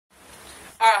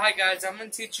Hi guys, I'm going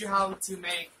to teach you how to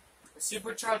make a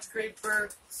supercharged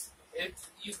creeper. If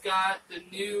you got the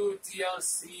new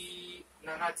DLC,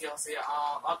 no not DLC,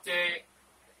 update,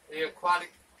 the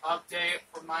aquatic update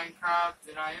for Minecraft,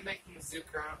 and I am making a zoo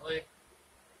currently.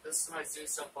 This is my zoo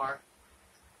so far.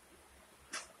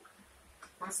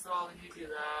 First of all, when you do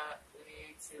that, we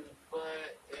need to put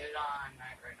it on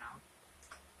night right now.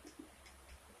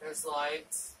 There's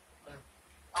lights.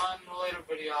 In a later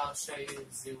video, I'll show you the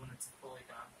zoo when it's fully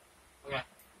done. Okay,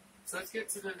 so let's get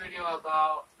to the video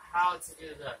about how to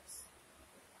do this.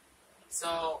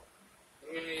 So,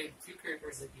 you need 2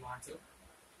 creepers if you want to.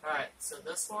 Alright, so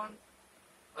this one,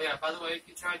 oh yeah, by the way, if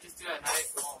you try to just do it at night,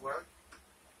 it won't work.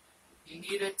 You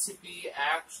need it to be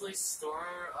actually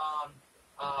store,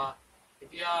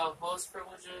 if you have host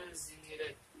privileges, you need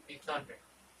it to be thunder.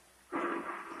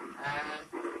 And,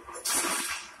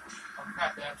 oh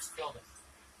crap, they actually killed it.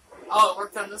 Oh, it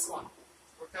worked on this one.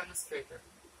 It worked on this creeper.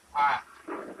 Alright.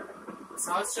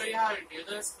 So I'll show you how to do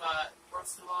this, but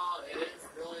first of all, it is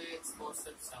really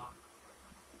explosive, so.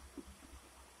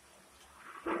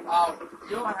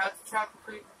 You don't have to trap a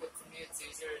creeper, but to me it's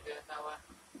easier to do it that way.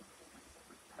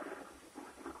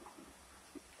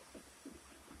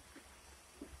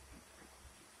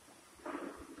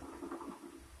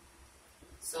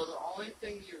 So the only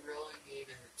thing you really need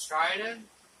is a trident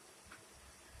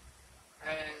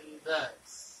and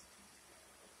this.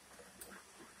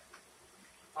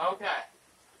 Okay.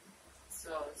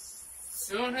 So as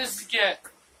soon as you get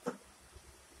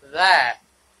that,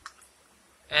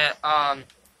 and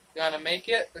you wanna make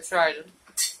it the trident.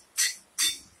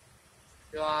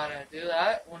 You wanna do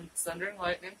that when it's thunder and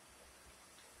lightning.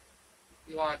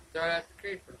 You wanna throw it at the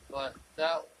creeper, but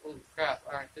that crap.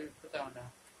 Alright, put that one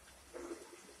down.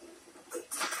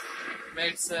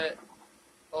 Makes it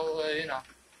you know.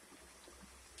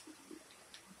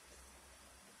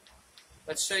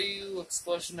 Let's show you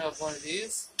explosion of one of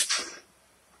these.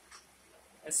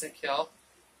 Instant kill.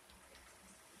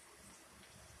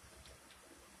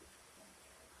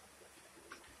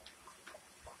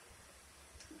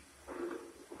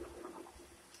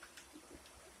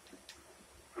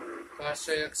 I'll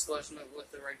show you explosion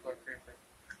with the regular creeper.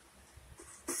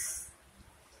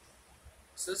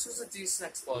 So this was a decent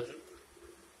explosion.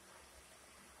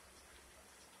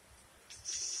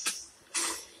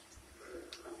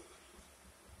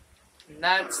 And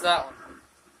that's that one.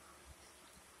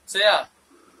 So yeah.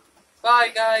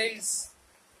 Bye guys!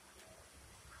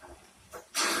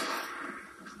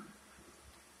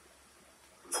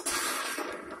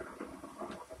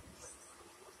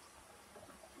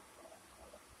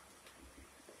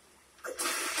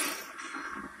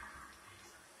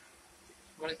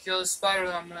 I'm gonna kill the spider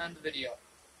and I'm gonna end the video.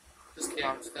 Just kidding,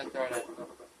 I'm just gonna throw it at them.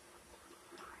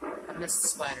 I missed the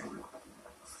spider.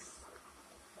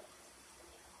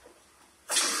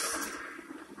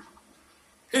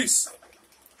 Peace!